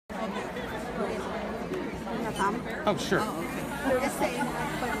Oh, sure. Oh, okay.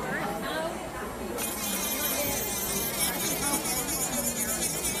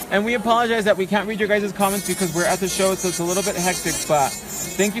 And we apologize that we can't read your guys' comments because we're at the show, so it's a little bit hectic, but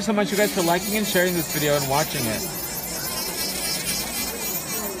thank you so much, you guys, for liking and sharing this video and watching it.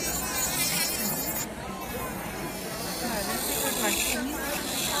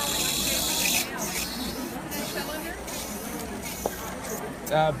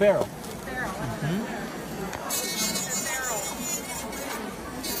 Barrel.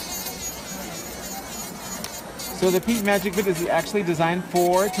 So the Pink Magic Bit is actually designed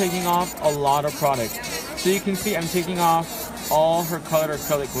for taking off a lot of product. So you can see I'm taking off all her colored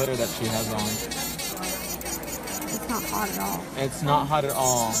acrylic glitter that she has on. It's not hot at all. It's not hot at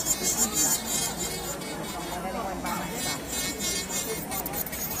all.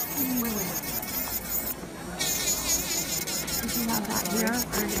 Do you have that here?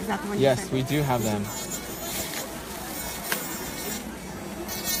 Or is that the one you Yes, sent? we do have them.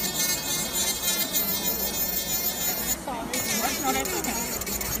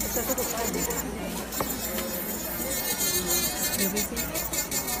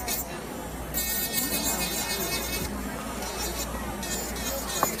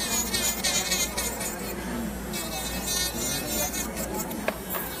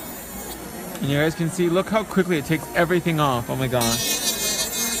 And you guys can see, look how quickly it takes everything off. Oh my gosh.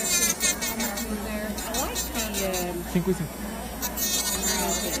 I think we see.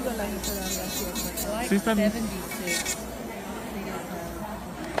 like 76.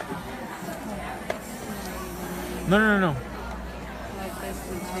 No. Like this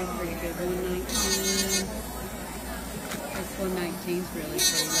one's pretty good. 119. This 119 is really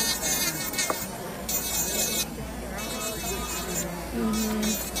pretty.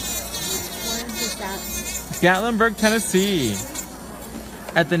 Where is this at? Gatlinburg, Tennessee.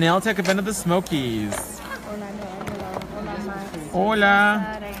 At the Nail Tech event of the Smokies.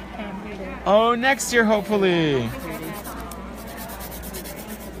 Hola. Oh, next year, hopefully.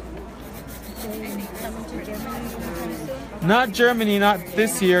 Not Germany, not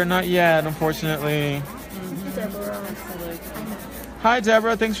this year, not yet, unfortunately. Hi,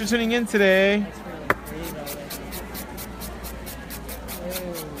 Deborah. Thanks for tuning in today.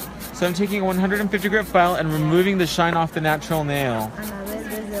 So I'm taking a 150 grit file and removing the shine off the natural nail.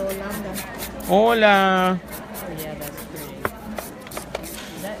 Hola.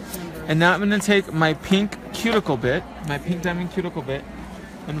 And now I'm going to take my pink cuticle bit, my pink diamond cuticle bit,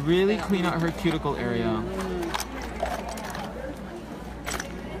 and really clean out her cuticle area.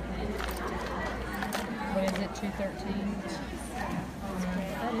 What is it, 213?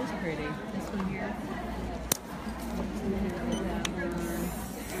 That is pretty. This one here.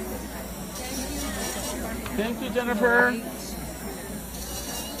 Thank you, Jennifer.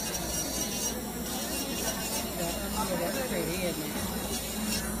 That's pretty, isn't it?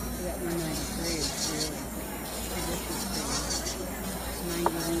 That 193 is really,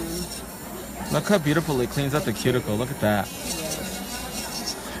 91. Look how beautiful it cleans up the cuticle. Look at that.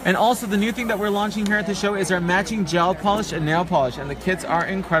 And also the new thing that we're launching here at the show is our matching gel polish and nail polish, and the kits are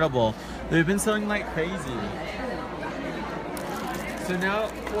incredible. They've been selling like crazy. So now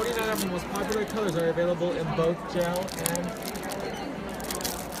 49 of the most popular colors are available in both gel and...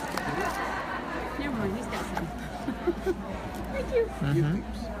 Never mind, he's got some. Thank you.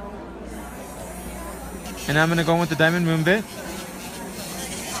 And I'm gonna go in with the diamond moon bit.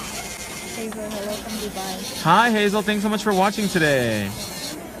 Hazel, hello from Dubai. Hi Hazel, thanks so much for watching today.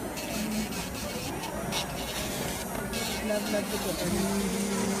 Love the glitter.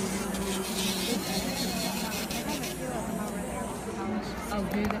 Oh,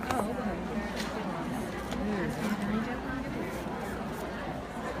 do that. Oh, okay.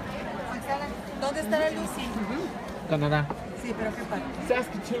 ¿Dónde está la Lucy? Canadá. Sí, pero qué parte.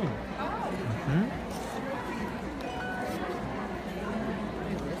 Saskatoon.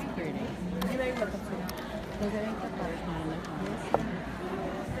 That's pretty.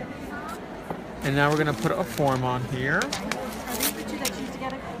 And now we're gonna put a form on here. Are these the two that you used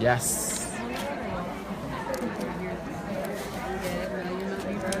together? Yes.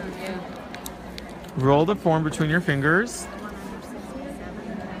 Roll the form between your fingers.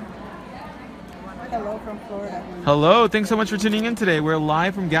 Hello from Florida. Hello, thanks so much for tuning in today. We're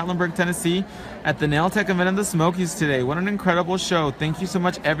live from Gatlinburg, Tennessee at the Nail Tech event of the Smokies today. What an incredible show. Thank you so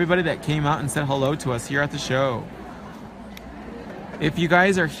much everybody that came out and said hello to us here at the show. If you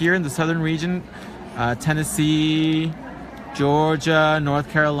guys are here in the southern region, Tennessee, Georgia, North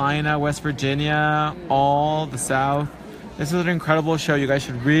Carolina, West Virginia, all the South, this is an incredible show. You guys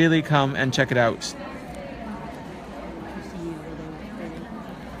should really come and check it out.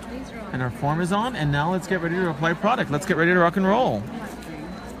 These are all And our form is on, and now let's get ready to apply product. Let's get ready to rock and roll.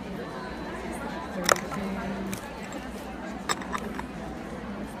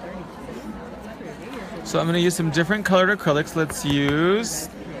 So I'm going to use some different colored acrylics. Let's use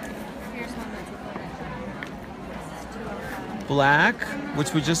black,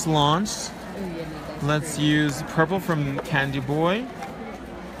 which we just launched. Let's use purple from Candy Boy.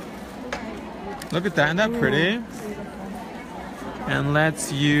 Look at that, isn't that pretty? And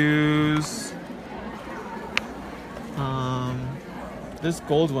let's use this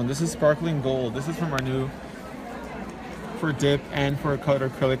gold one. This is sparkling gold. This is from our new, for dip and for a colored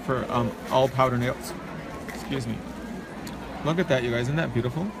acrylic for all powder nails. Excuse me. Look at that, you guys. Isn't that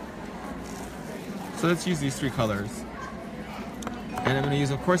beautiful? So let's use these 3 colors. And I'm going to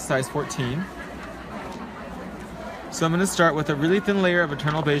use, of course, size 14. So I'm going to start with a really thin layer of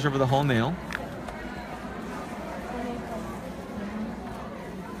Eternal Beige over the whole nail.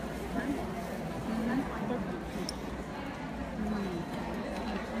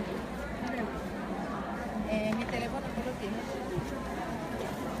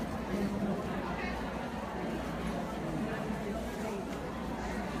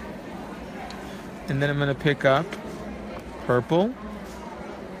 And then I'm going to pick up purple,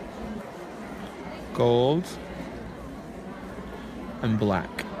 gold, and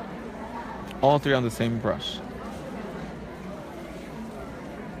black. All 3 on the same brush.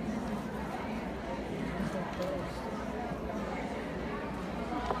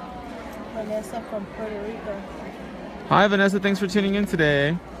 Vanessa from Puerto Rico. Hi Vanessa, thanks for tuning in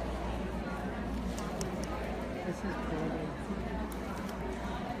today. This is pretty.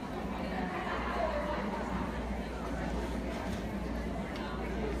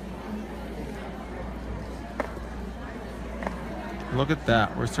 Look at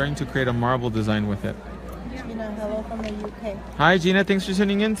that. We're starting to create a marble design with it. Gina, hello from the UK. Hi Gina, thanks for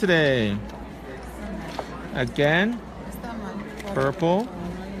tuning in today. Again, purple,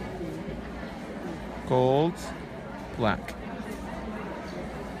 gold, black.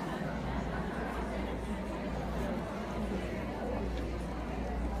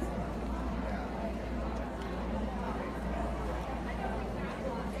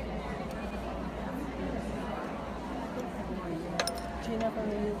 Gina from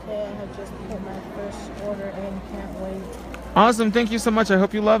the UK. I have just put my first order in. Can't wait. Awesome, thank you so much. I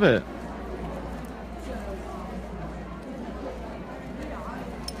hope you love it.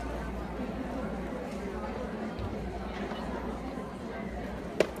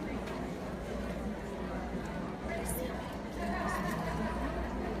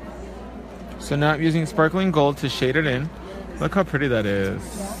 So now I'm using sparkling gold to shade it in. Look how pretty that is.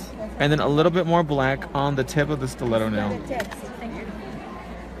 And then a little bit more black on the tip of the stiletto nail.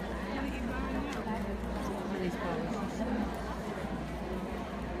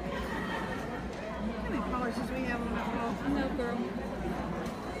 No, girl.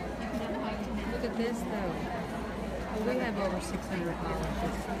 Look at this, though. We have over 600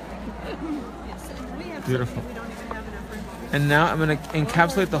 polishes. Beautiful. And now I'm going to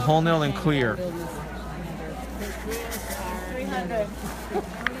encapsulate the whole nail in clear. 300.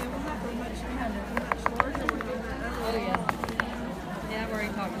 Oh, yeah. Yeah, I've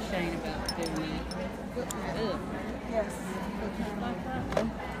already talked to Shane about doing that. Ugh. Yes.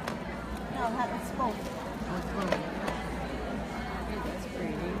 No, it's full. That's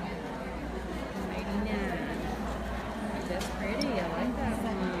pretty. 189. That's pretty. I like that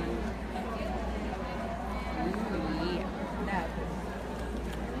one. Ooh, yeah.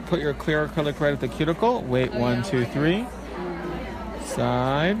 Put your clear acrylic right at the cuticle. Wait, 1, 2, 3.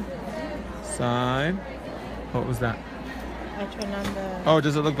 Side. Side. What was that? I turn on the... Oh,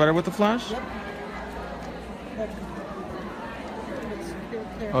 does it look better with the flash? Yep. Look. It's still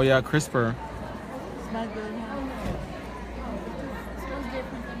clear. Oh yeah, crisper. It's not good. It smells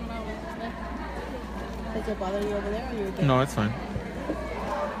different than what I was expecting. Does it bother you over there or you're good? No, it's fine.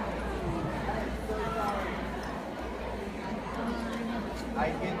 I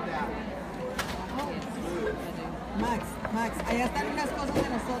get that. Max, allá están unas cosas de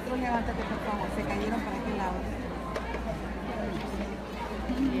nosotros, levántate por favor, se cayeron para aquel lado.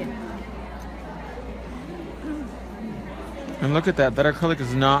 And look at that. That acrylic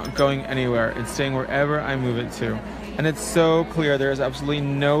is not going anywhere. It's staying wherever I move it to. And it's so clear. There is absolutely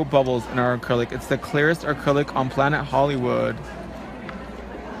no bubbles in our acrylic. It's the clearest acrylic on planet Hollywood.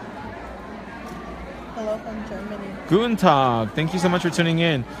 Hello from Germany. Guten Tag. Thank you so much for tuning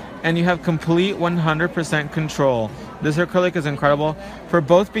in. And you have complete 100% control. This acrylic is incredible for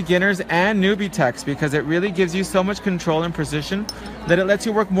both beginners and newbie techs because it really gives you so much control and precision that it lets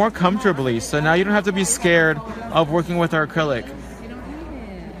you work more comfortably. So now you don't have to be scared of working with our acrylic.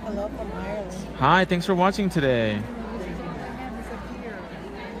 hello from Ireland. Hi, thanks for watching today.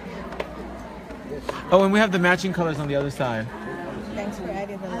 Oh, and we have the matching colors on the other side. Thanks for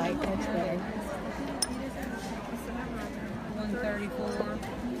adding the light touch better. 134.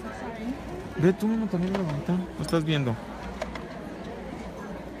 Ve tú mismo también, bonita. Lo estás viendo.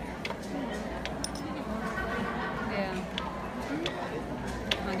 Yeah.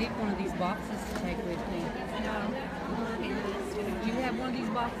 I need one of these boxes to take with me. Do you have one of these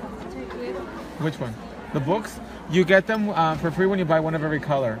boxes to take with? Which one? The books? You get them for free when you buy one of every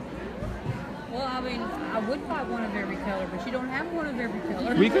color. Well, I mean, I would buy one of every color, but you don't have one of every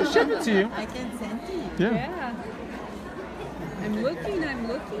color. We can ship it to you. I can send to you. Yeah. Yeah. I'm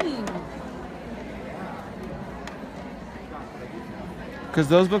looking. Because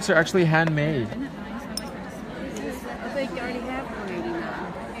those books are actually handmade. Isn't it nice? I like this. I think I already have for 89.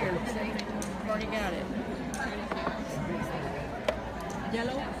 Here, see? I've already got it.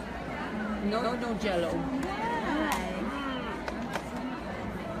 Yellow? No jello.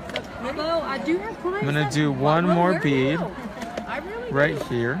 Although I do have clients. I'm gonna that do one run more very bead well. I really right do.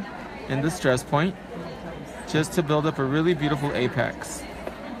 here in the stress point, just to build up a really beautiful apex.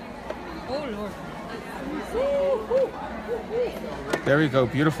 Oh Lord. There we go,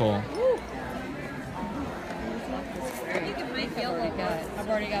 beautiful. You can make yellow like that. I've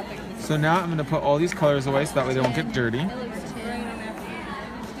already got the. So now I'm gonna put all these colors away so that way they won't get dirty.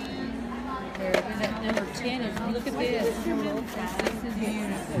 Number 10 is, look at this. This is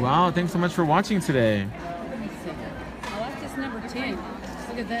beautiful. Wow, thanks so much for watching today. I like this number 10.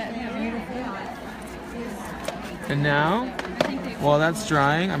 Look at that. Beautiful. And now, while that's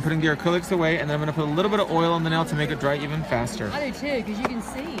drying, I'm putting the acrylics away, and then I'm gonna put a little bit of oil on the nail to make it dry even faster. I do too, because you can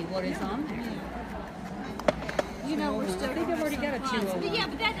see what is on there. You know, we're still. I think I've already got a 201. Yeah,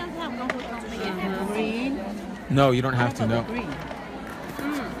 but that doesn't have no on it. Green. No, you don't have to, no. Green.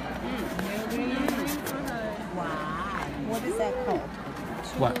 What is that called?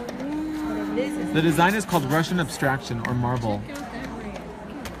 What? This is The design is called Russian Abstraction, or Marble.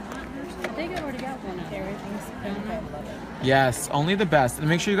 I think I've already got one of them. everything's pink. I love it. Yes, only the best. And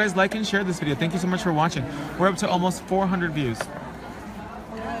make sure you guys like and share this video. Thank you so much for watching. We're up to almost 400 views.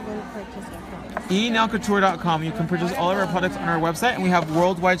 Where do I go to purchase our products? enailcouture.com. You can purchase all of our products on our website, and we have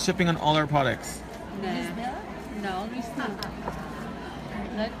worldwide shipping on all our products. No, let me smell.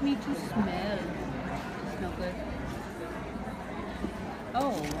 Let me to smell. Smell good. Oh,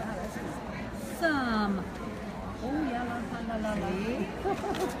 wow, that's awesome. Oh, yeah, la.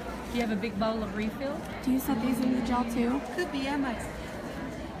 Do you have a big bowl of refill? Do you set these in the gel too? Could be, I might.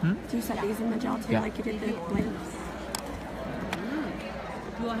 Do you set these in the gel too, Yeah. like you did the blanks?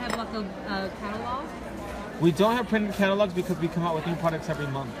 Do I have like a catalog? We don't have printed catalogs because we come out with new products every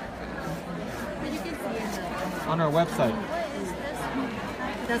month But you can see in the... on our website.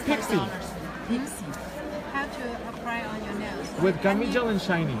 That's Pixie. Pixie. How to apply on your nails? With gummy gel and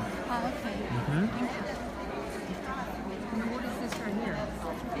shiny. Oh, okay. What is this right here?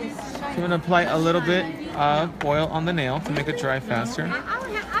 So I'm going to apply a little bit of oil on the nail to make it dry faster.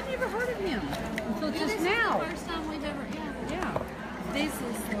 I've never heard of him until just now. First time we've ever, Yeah. This is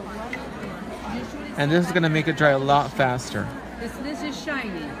the one. And this is going to make it dry a lot faster. This is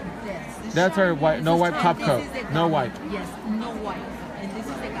shiny. Yes. the That's our shiny. white, no wipe top This coat. is the No gummy. wipe. Yes, no wipe. And this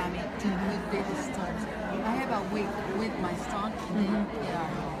is the gummy to with baby stones. I have a wig with my stone.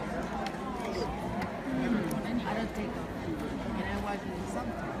 I don't take them. And I wipe it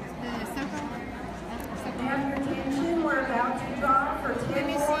sometimes. Attention, we're about to draw for 10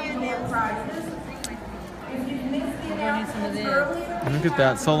 more door prizes. If you missed the announcements earlier, Look at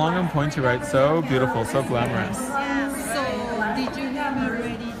that. So long and pointy, right? So beautiful, so glamorous. So, did you have me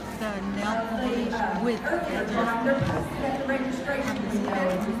ready the nail polish with get the registration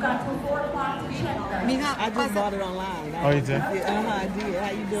today. We've got till 4 o'clock to check that. Mija, I just bought it online. Oh, you did? I did. How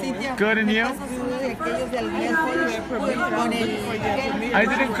you doing? Good, and you? Aquellos del mes con el I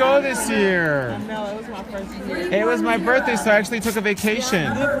didn't go this year. No, it was my first year. It was my birthday, so I actually took a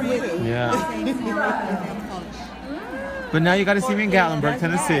vacation. Good for you. Yeah. But now you got to see me in Gatlinburg,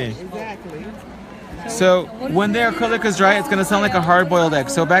 Tennessee. Exactly. So when the acrylic is dry, it's going to sound like a hard-boiled egg.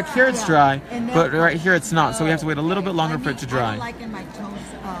 So back here it's dry, but right here it's not. So we have to wait a little bit longer for it to I dry. like in my toes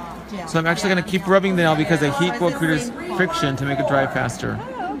gel. So I'm actually going to keep rubbing the nail because the heat will produce friction to make it dry faster.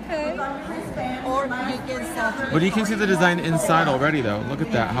 Okay. Or you can soften. But you can see the design inside already, though. Look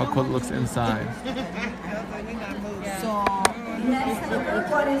at that, how cool it looks inside. So,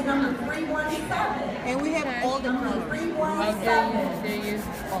 What is number 317? and we have all the colors. Do you?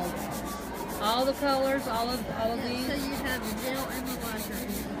 All the colors, all of these. So you have the gel and the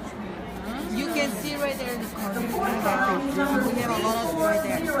liner. You can see right there in the corner. We have a lot of right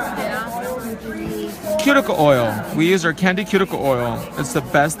there. Yeah. Cuticle oil. We use our candy cuticle oil. It's the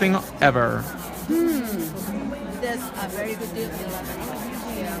best thing ever. That's a very good deal.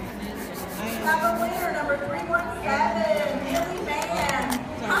 Yeah. Have a winner, number 317, Millie Mann.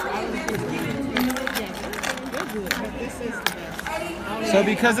 How many So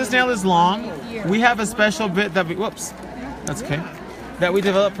because this nail is long, we have a special bit that we, whoops, that's okay, that we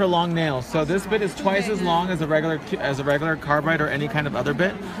developed for long nails. So this bit is twice as long as a regular carbide or any kind of other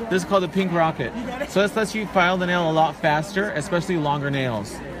bit. This is called the Pink Rocket. So this lets you file the nail a lot faster, especially longer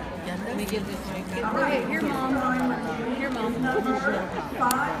nails. Let me get this right here. Okay, here, Mom. Here, Mom. number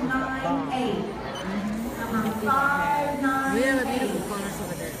 598. Number 598. We have a beautiful colors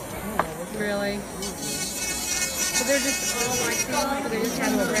over there. Really? So they're just all like these, but they just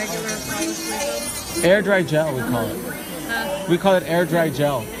have a regular polish with Air dry gel, we call it. them? We call it air dry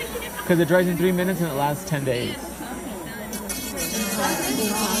gel because it dries in 3 minutes and it lasts 10 days.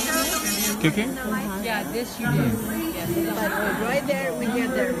 Okay? Yeah, this you do. But right there, we get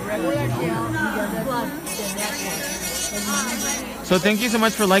the regular gel plus the natural. So thank you so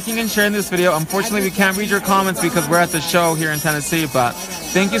much for liking and sharing this video. Unfortunately, we can't read your comments because we're at the show here in Tennessee, but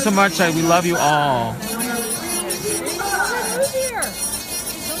thank you so much. We love you all.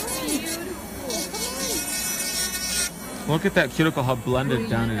 Look at that cuticle, how blended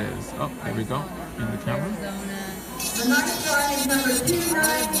down it is. Oh, there we go. In the camera. The next one is number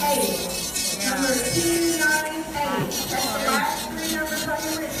 298. Number 298. That's the last three numbers on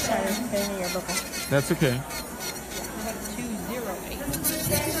your wristband. That's okay.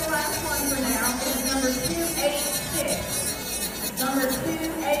 Then the last one for now is number 286. Number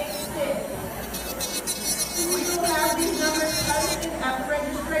 286. We will have these numbers posted at the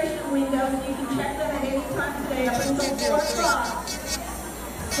registration window, so you can check them at any time today up until 4 o'clock.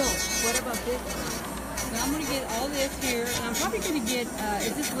 So, what about this? So I'm going to get all this here, and I'm probably going to get,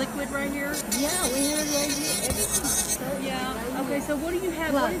 is this liquid right here? Yeah, we have right here everything. Yeah. Okay, so what do you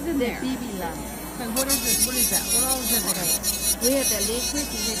have? Plus What is in the there? BB lamp. So what is this? What is that? What all is in there? We have the liquid,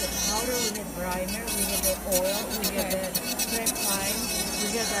 we have the powder, we have primer, we have the oil, we have the thread fine,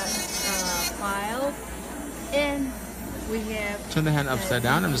 we have the files, and we have Turn the hand upside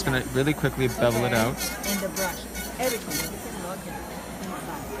down. I'm just going to really quickly bevel it out. and the brush. Everything. You can look at it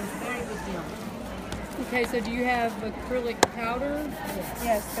inside. It's very good deal. Okay, so do you have acrylic powder?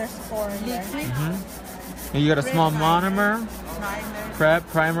 Yes, there's 4 in there. Liquid, And you got a small monomer, primer, prep,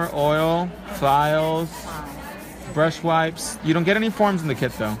 primer, oil, files, brush wipes. You don't get any forms in the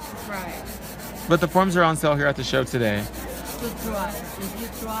kit though. Right. But the forms are on sale here at the show today. to try. If you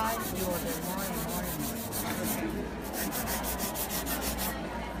try, you order more and more and more.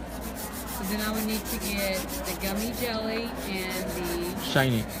 So then I would need to get the gummy jelly and the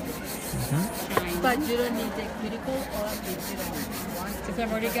Shiny. shiny. But you don't need the cuticle or if you don't want to. Because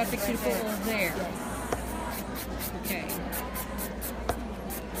I've already got the cuticle there. Okay.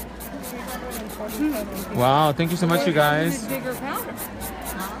 Wow, thank you so much, you What if I guys. wanted bigger powder?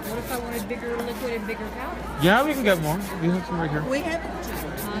 What if I wanted bigger liquid and bigger powder? Yeah, we can get more. We have some right here. We have it too.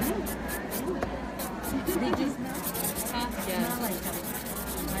 Honey? Did you smell? Yeah. Smell like that.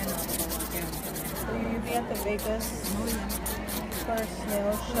 Will you be at the Vegas first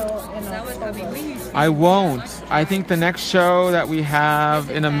nail show in That was, I mean, October? we used to I won't. I think the next show that we have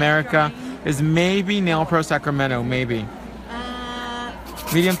in America is maybe Nail Pro Sacramento, maybe.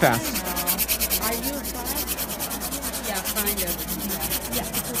 Medium fast. Are you fast? yeah, kind of. Yeah,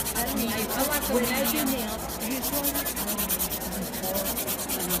 because I don't like, I like the when I do medium. nails, usually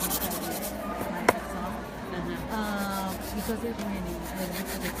because it's raining, then I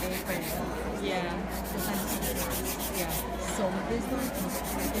have to pay for it. Yeah. Yeah. So with this one,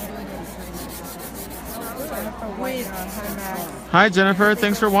 I can do it in 20 minutes. With her mask. Hi, Jennifer.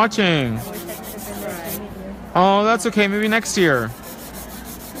 Thanks for watching. I wish I could have been there to meet you. Oh, that's okay. Maybe next year.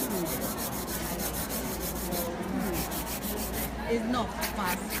 It's not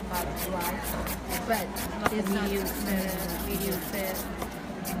fast, but dry. But it's not medium fast.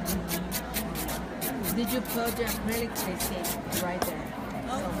 Did you put the acrylic tasting right there?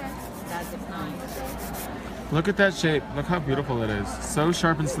 Okay. So that's the point. Look at that shape. Look how beautiful it is. So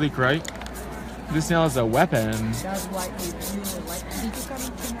sharp and sleek, right? This nail is a weapon. That's why if you like. Did you come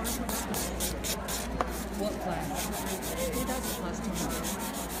tomorrow? What class? Who does class tomorrow?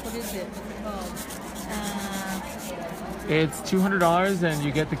 What is it? What's it called? It's $200 and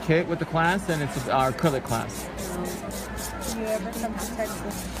you get the kit with the class, and it's our acrylic class. Do you ever come to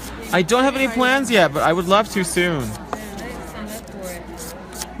Texas? I don't have any plans yet, but I would love to soon. Yeah, I didn't sign up for it.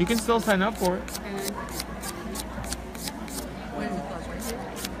 You can still sign up for it. Okay. Where is the class? Right here?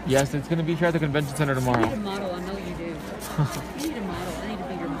 Yes, it's going to be here at the convention center You need a tomorrow. model, I know you do. You need a model. I need to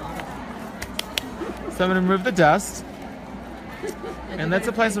be your model. So I'm going to remove the dust. And let's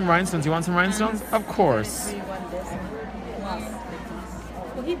apply some rhinestones. You want some rhinestones? Of course. We want this plus.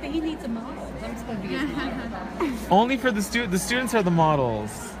 Well, he needs a model. I'm supposed to be his model. Only for the students. The students are the models.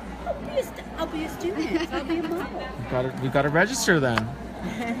 I'll be a student. I'll be a model. We got to register then.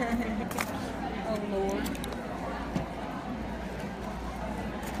 Oh, Lord.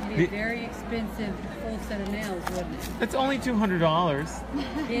 It'd be a very expensive full set of nails, wouldn't it? It's only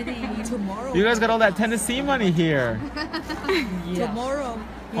 $200. Kidding. Tomorrow. You guys got all that Tennessee money here. Tomorrow.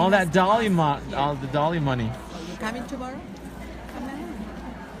 All that Dolly all the Dolly money. You coming tomorrow?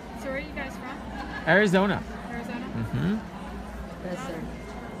 So where are you guys from? Arizona. Arizona? Mm-hmm. Yes, sir.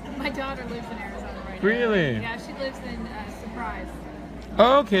 My daughter lives in Arizona right Really? now. Yeah, she lives in Surprise.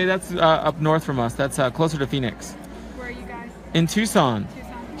 Okay, that's up north from us. That's closer to Phoenix. Where are you guys? In Tucson. Tucson?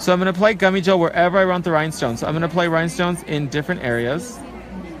 So I'm going to apply gummy gel wherever I want the rhinestones. So I'm going to apply rhinestones in different areas.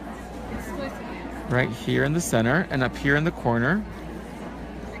 Exclusively. Right here in the center and up here in the corner.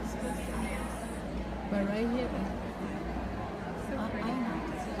 But right here.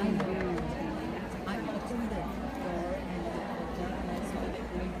 I know. I opened the door and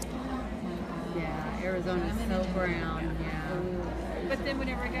Yeah, Arizona's so brown. Yeah. But then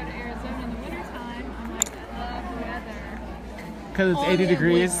whenever I go to Arizona in the wintertime, I'm like, I love the weather. Because it's 80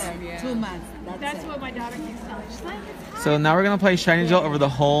 degrees. Yeah. 2 months. That's what my daughter keeps telling me. She's like, it's hot. So now we're going to apply shiny gel over the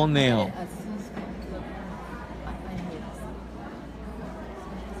whole nail.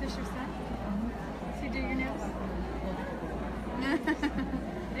 Is this your son? Does he do your nails?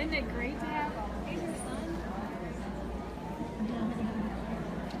 Isn't it great to have? He's your son?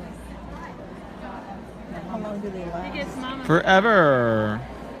 How long do they He last? gets mama. Forever.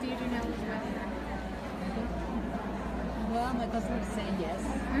 Do you do nails as well? Well, my customer say yes.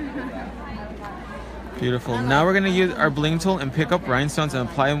 Beautiful. Now we're going to use our bling tool and pick up rhinestones and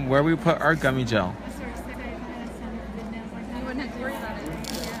apply them where we put our gummy gel. I sort of said I had some good nails like that. You wouldn't have to worry about it.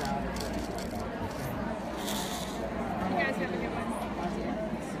 You guys have a good one.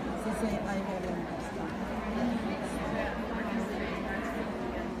 She say I will.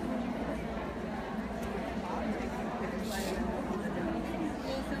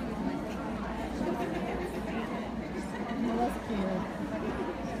 That's cute.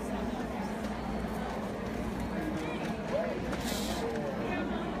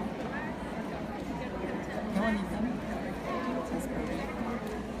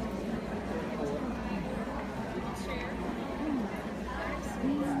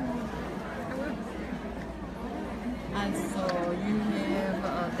 And so you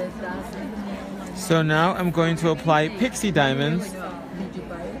have the dozen. So now I'm going to apply pixie diamonds. Did you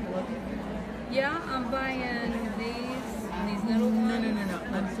buy it? What? Yeah, I'm buying these little No, ones. no.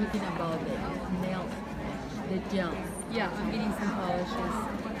 I'm talking about the nails, the gel. Yeah, I'm getting some polishes.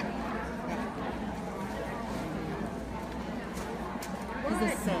 It's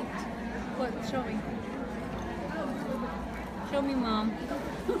a set. What? Show me. Show me, Mom.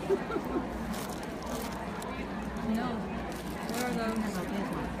 No. Where are those?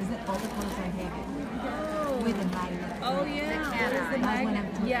 Is it all the colors I have? With the magnet. Oh yeah. cat What is eye. the That's what I'm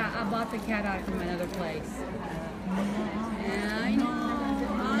magnet? talking Yeah, I bought the cat eye from another place. Yeah, I know.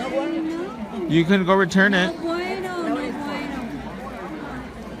 I know. You can go return No it. bueno, no bueno.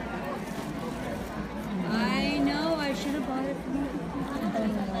 I know. I should have bought it from you.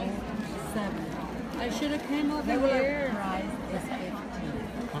 7. I should have came over Regular here. price is 15.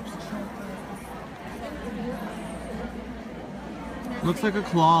 Looks like a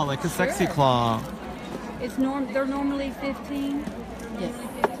claw, like a sexy claw. It's they're normally 15. Yes.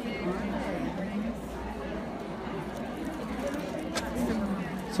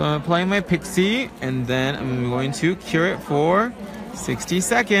 So I'm applying my pixie and then I'm going to cure it for 60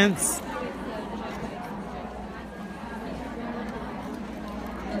 seconds.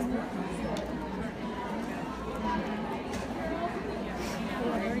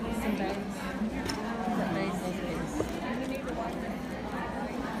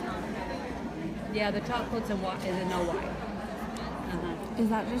 Yeah, the top coat's a white, is a no white. Is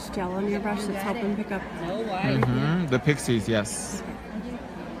that just gel on your brush that's helping pick up? No white. Mm-hmm. The pixies, yes.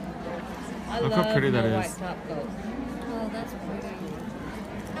 I Look love how pretty that no is. white top coats. Oh, that's pretty.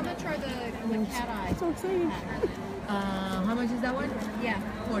 How much are the cat eye? So excited. How much is that one? Yeah.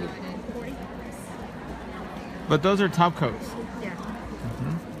 40. 40? But those are top coats. Yeah.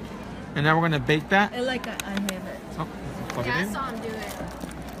 And now we're going to bake that. I like it. I have it. Oh, plug it Yeah, I in. saw him do it.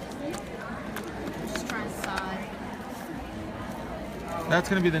 Just trying to side. That's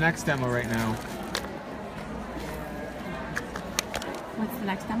going to be the next demo right now. What's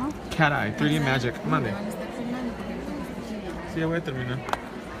Next demo? Cat Eye, 3D Magic. Mande. Sí, ya voy a terminar.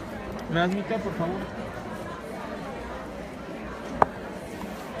 ¿Me das mi té, por favor?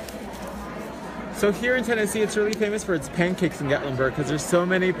 So here in Tennessee, it's really famous for its pancakes in Gatlinburg because there's so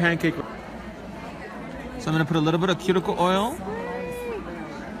many pancake. So I'm gonna put a little bit of cuticle oil.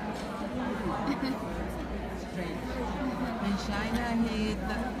 In China, he.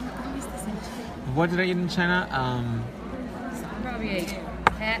 What did I eat in China? Probably a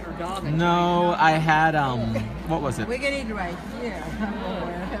cat or dog. No, I had what was it? We can eat right here.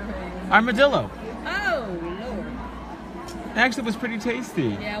 Armadillo. Oh, Lord. It actually was pretty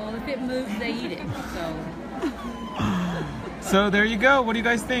tasty. Yeah, well, if it moves, they eat it. So. So there you go. What do you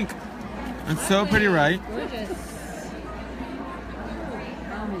guys think? It's so pretty, right? Gorgeous.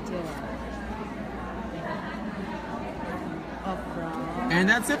 Armadillo. And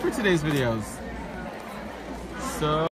that's it for today's videos. So